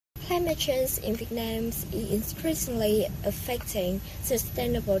Climate change in Vietnam is increasingly affecting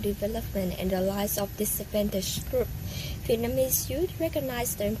sustainable development and the lives of disadvantaged groups. Vietnamese youth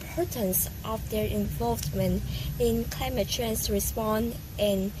recognize the importance of their involvement in climate change response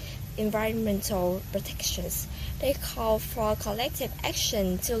and environmental protections. They call for collective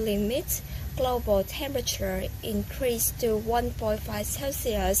action to limit global temperature increase to 1.5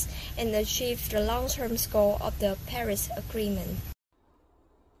 Celsius and achieve the long-term goal of the Paris Agreement.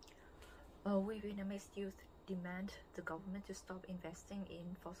 We Vietnamese youth demand the government to stop investing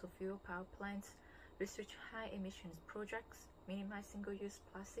in fossil fuel power plants, research high emissions projects, minimize single-use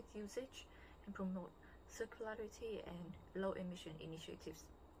plastic usage, and promote circularity and low-emission initiatives.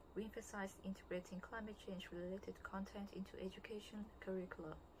 We emphasize integrating climate change-related content into education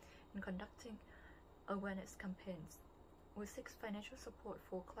curricula and conducting awareness campaigns. We seek financial support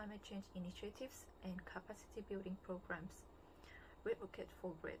for climate change initiatives and capacity-building programs. We advocate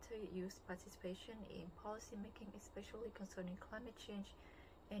for greater youth participation in policy-making, especially concerning climate change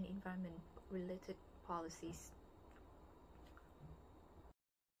and environment-related policies.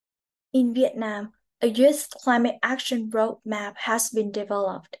 In Vietnam, a youth climate action roadmap has been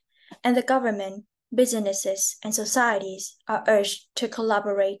developed, and the government, businesses, and societies are urged to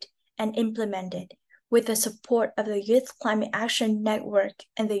collaborate and implement it with the support of the Youth Climate Action Network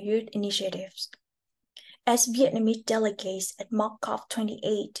and the youth initiatives. As Vietnamese delegates at Mock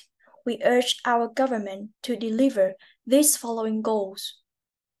COP28, we urge our government to deliver these following goals.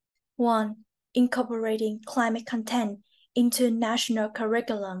 1. Incorporating climate content into national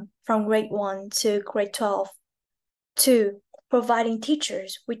curriculum from grade 1 to grade 12. 2. Providing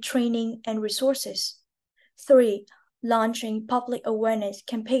teachers with training and resources. 3. Launching public awareness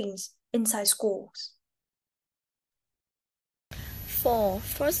campaigns inside schools. 4.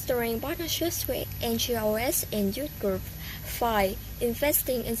 Fostering partnerships with NGOs and youth groups. 5.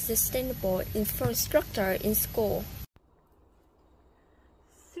 Investing in sustainable infrastructure in school.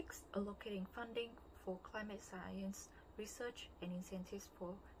 6. Allocating funding for climate science research and incentives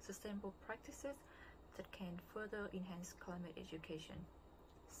for sustainable practices that can further enhance climate education.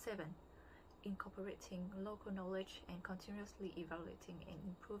 7. Incorporating local knowledge and continuously evaluating and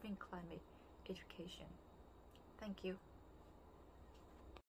improving climate education. Thank you.